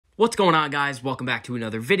What's going on, guys? Welcome back to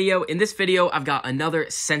another video. In this video, I've got another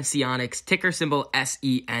Senseonics, ticker symbol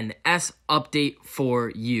SENS, update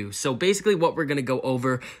for you. So basically what we're going to go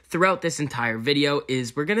over throughout this entire video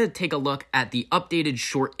is we're going to take a look at the updated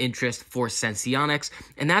short interest for Senseonics,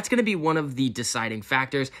 and that's going to be one of the deciding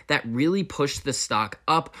factors that really pushed the stock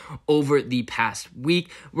up over the past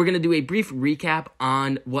week. We're going to do a brief recap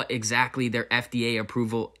on what exactly their FDA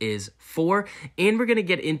approval is for, and we're going to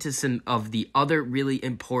get into some of the other really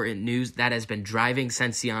important news that has been driving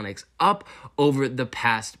Senseonics up over the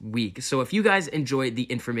past week. So if you guys enjoyed the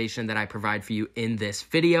information that I provide for you in this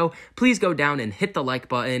video, please go down and hit the like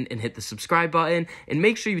button and hit the subscribe button, and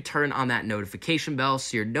make sure you turn on that notification bell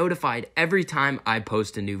so you're notified every time I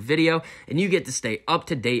post a new video, and you get to stay up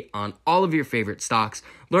to date on all of your favorite stocks,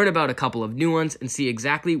 learn about a couple of new ones, and see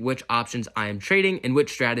exactly which options I am trading and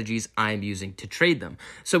which strategies I am using to trade them.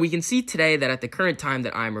 So we can see today that at the current time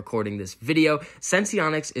that I'm recording this video,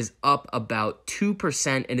 Senseonics is up about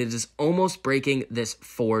 2%, and it is almost breaking this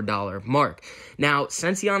 $4 mark. Now,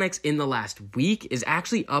 Senseonics in the last week is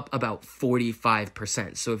actually up about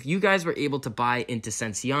 45%. So if you guys were able to buy into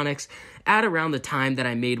Senseonics at around the time that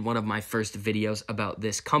I made one of my first videos about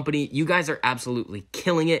this company, you guys are absolutely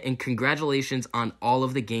killing it, and congratulations on all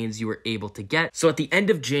of the gains you were able to get. So at the end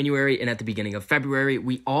of January and at the beginning of February,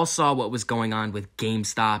 we all saw what was going on with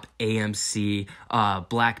GameStop, AMC,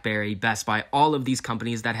 BlackBerry, Best Buy, all of these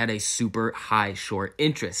companies that had a super high short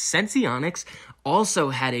interest. Senseonics also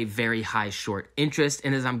had a very high short interest,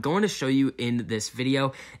 and as I'm going to show you in this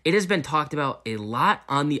video, it has been talked about a lot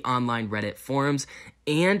on the online Reddit forums,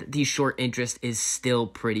 and the short interest is still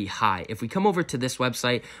pretty high. If we come over to this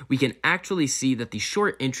website, we can actually see that the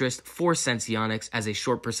short interest for Senseonics as a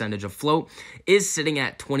short percentage of float is sitting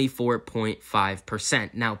at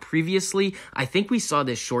 24.5%. Now, previously, I think we saw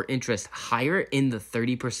this short interest higher in the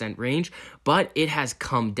 30% range, but it has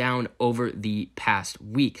come down over the past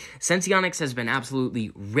week. Senseonics has been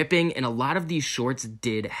absolutely ripping, and a lot of these shorts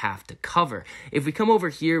did have to cover. If we come over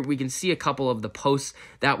here, we can see a couple of the posts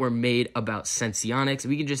that were made about Senseonics.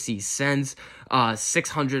 We can just see SENS,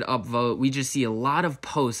 600 upvote. We just see a lot of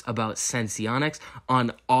posts about Senseonics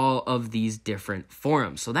on all of these different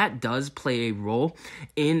forums. So that does play a role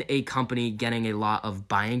in a company getting a lot of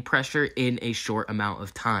buying pressure in a short amount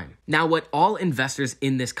of time. Now, what all investors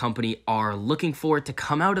in this company are looking for to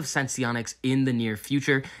come out of Senseonics in the near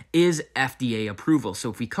future is FDA approval. So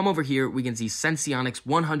if we come over here, we can see Senseonics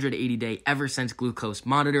 180-day eversense glucose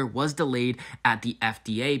monitor was delayed at the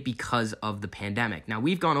FDA because of the pandemic. Now,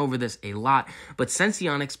 we've gone over this a lot, but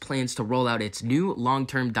Senseonics plans to roll out its new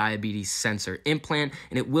long-term diabetes sensor implant,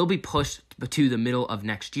 and it will be pushed to the middle of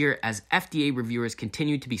next year as FDA reviewers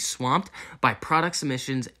continue to be swamped by product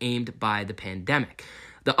submissions aimed by the pandemic.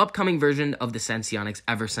 The upcoming version of the Senseonics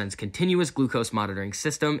eversense continuous glucose monitoring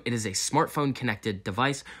system, it is a smartphone connected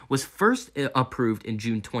device, was first approved in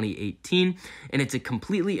June 2018, and it's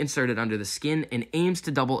completely inserted under the skin and aims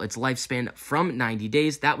to double its lifespan from 90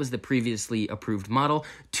 days, that was the previously approved model,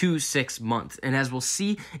 to 6 months. And as we'll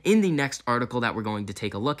see in the next article that we're going to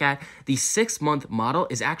take a look at, the 6-month model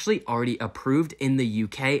is actually already approved in the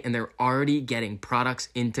UK, and they're already getting products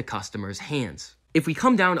into customers' hands. If we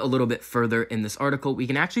come down a little bit further in this article, we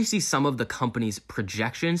can actually see some of the company's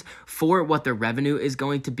projections for what their revenue is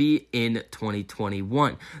going to be in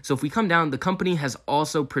 2021. So if we come down, the company has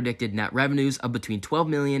also predicted net revenues of between 12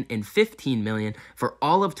 million and 15 million for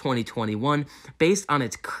all of 2021 based on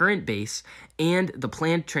its current base and the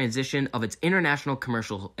planned transition of its international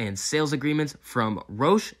commercial and sales agreements from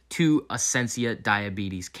Roche to Ascensia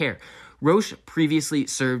Diabetes Care. Roche previously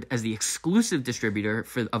served as the exclusive distributor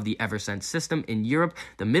of the eversense system in Europe,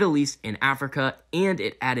 the Middle East, and Africa, and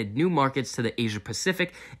it added new markets to the Asia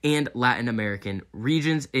Pacific and Latin American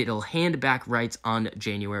regions. It'll hand back rights on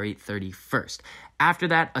January 31st. After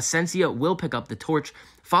that, Ascensia will pick up the torch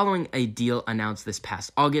following a deal announced this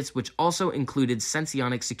past August, which also included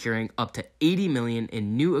Senseonics securing up to 80 million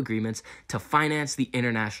in new agreements to finance the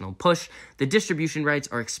international push. The distribution rights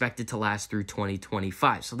are expected to last through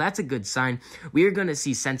 2025. So that's a good sign. We are going to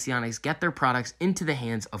see Senseonics get their products into the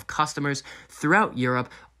hands of customers throughout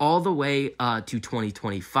Europe all the way to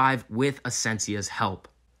 2025 with Ascensia's help.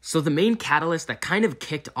 So the main catalyst that kind of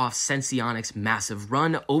kicked off Senseonics' massive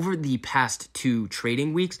run over the past 2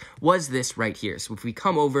 trading weeks was this right here. So if we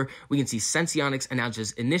come over, we can see Senseonics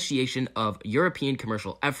announces initiation of European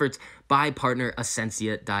commercial efforts by partner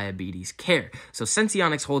Ascensia Diabetes Care. So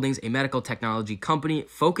Senseonics Holdings, a medical technology company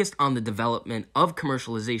focused on the development of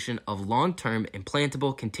commercialization of long-term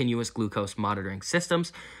implantable continuous glucose monitoring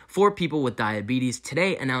systems for people with diabetes,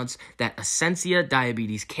 today announced that Ascensia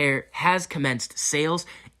Diabetes Care has commenced sales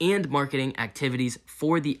and marketing activities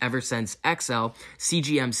for the eversense XL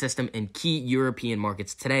CGM system in key European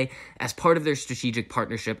markets today as part of their strategic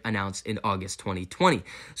partnership announced in August 2020.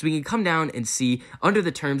 So we can come down and see under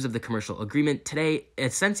the terms of the commercial agreement today,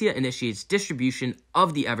 Ascensia initiates distribution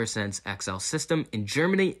of the eversense XL system in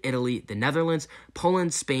Germany, Italy, the Netherlands,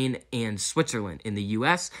 Poland, Spain, and Switzerland. In the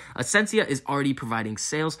US, Ascensia is already providing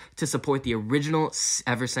sales to support the original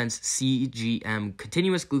eversense CGM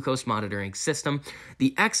continuous glucose monitoring system.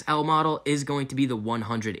 The XL model is going to be the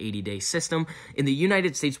 180-day system. In the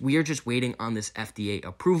United States, we are just waiting on this FDA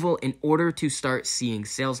approval in order to start seeing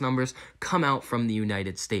sales numbers come out from the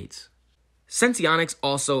United States. Senseonics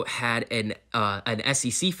also had an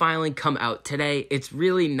SEC filing come out today. It's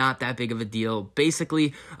really not that big of a deal.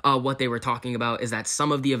 Basically, what they were talking about is that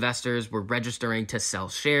some of the investors were registering to sell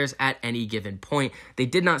shares at any given point. They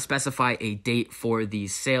did not specify a date for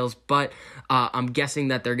these sales, but I'm guessing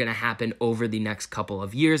that they're going to happen over the next couple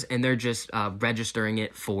of years, and they're just registering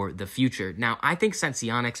it for the future. Now, I think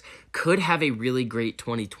Senseonics could have a really great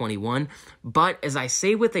 2021, but as I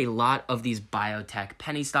say with a lot of these biotech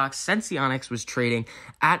penny stocks, Senseonics was trading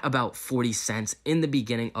at about 40 cents in the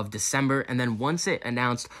beginning of December, and then once it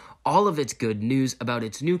announced all of its good news about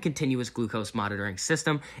its new continuous glucose monitoring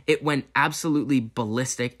system, it went absolutely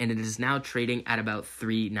ballistic, and it is now trading at about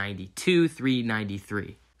 $3.92,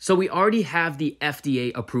 $3.93. So we already have the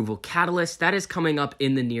FDA approval catalyst that is coming up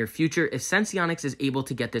in the near future. If Senseonics is able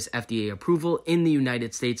to get this FDA approval in the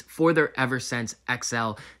United States for their eversense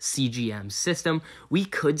XL CGM system, we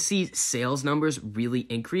could see sales numbers really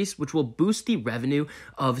increase, which will boost the revenue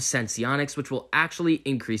of Senseonics, which will actually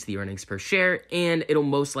increase the earnings per share, and it'll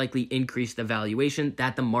most likely increase the valuation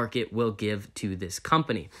that the market will give to this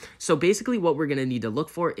company. So basically what we're going to need to look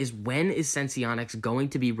for is when is Senseonics going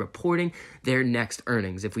to be reporting their next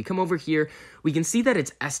earnings. If we come over here, we can see that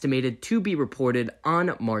it's estimated to be reported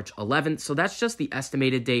on March 11th. So that's just the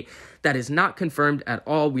estimated date. That is not confirmed at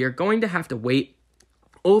all. We are going to have to wait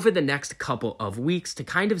over the next couple of weeks to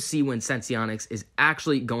kind of see when Senseonics is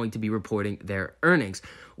actually going to be reporting their earnings.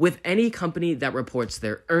 With any company that reports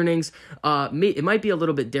their earnings, it might be a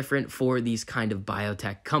little bit different for these kind of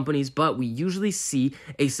biotech companies, but we usually see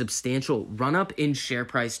a substantial run-up in share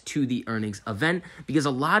price to the earnings event because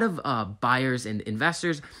a lot of buyers and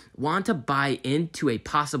investors want to buy into a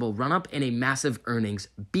possible run-up and a massive earnings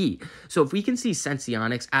beat. So if we can see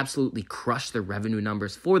Senseonics absolutely crush their revenue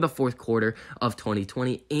numbers for the fourth quarter of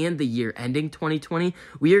 2020 and the year ending 2020,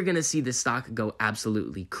 we are going to see the stock go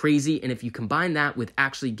absolutely crazy. And if you combine that with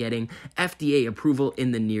actually getting FDA approval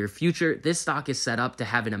in the near future, this stock is set up to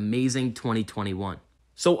have an amazing 2021.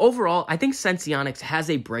 So overall, I think Senseonics has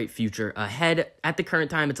a bright future ahead. At the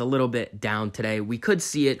current time, it's a little bit down today. We could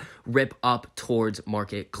see it rip up towards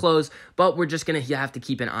market close, but we're just going to have to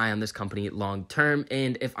keep an eye on this company long term.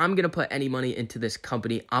 And if I'm going to put any money into this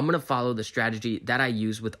company, I'm going to follow the strategy that I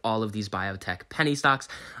use with all of these biotech penny stocks.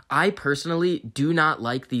 I personally do not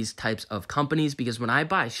like these types of companies because when I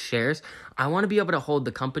buy shares, I want to be able to hold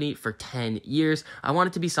the company for 10 years. I want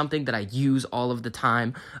it to be something that I use all of the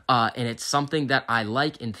time, and it's something that I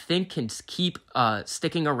like and think can keep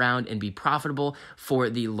sticking around and be profitable for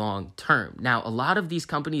the long term. Now, a lot of these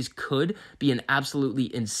companies could be an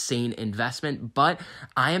absolutely insane investment, but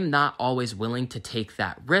I am not always willing to take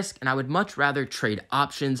that risk, and I would much rather trade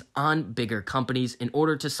options on bigger companies in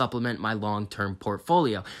order to supplement my long-term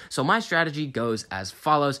portfolio. So my strategy goes as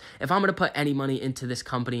follows. If I'm going to put any money into this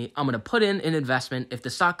company, I'm going to put in an investment. If the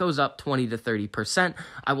stock goes up 20 to 30%,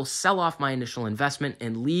 I will sell off my initial investment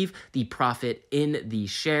and leave the profit in the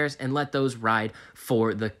shares and let those ride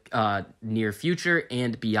for the near future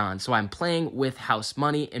and beyond. So I'm playing with house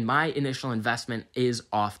money and my initial investment is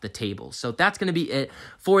off the table. So that's going to be it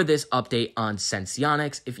for this update on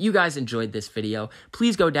Senseonics. If you guys enjoyed this video,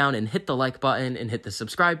 please go down and hit the like button and hit the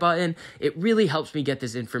subscribe button. It really helps me get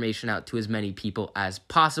this information out to as many people as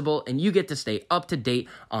possible, and you get to stay up to date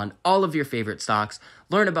on all of your favorite stocks,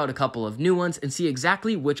 learn about a couple of new ones, and see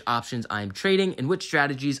exactly which options I am trading and which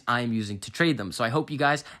strategies I am using to trade them. So I hope you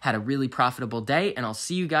guys had a really profitable day, and I'll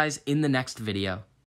see you guys in the next video.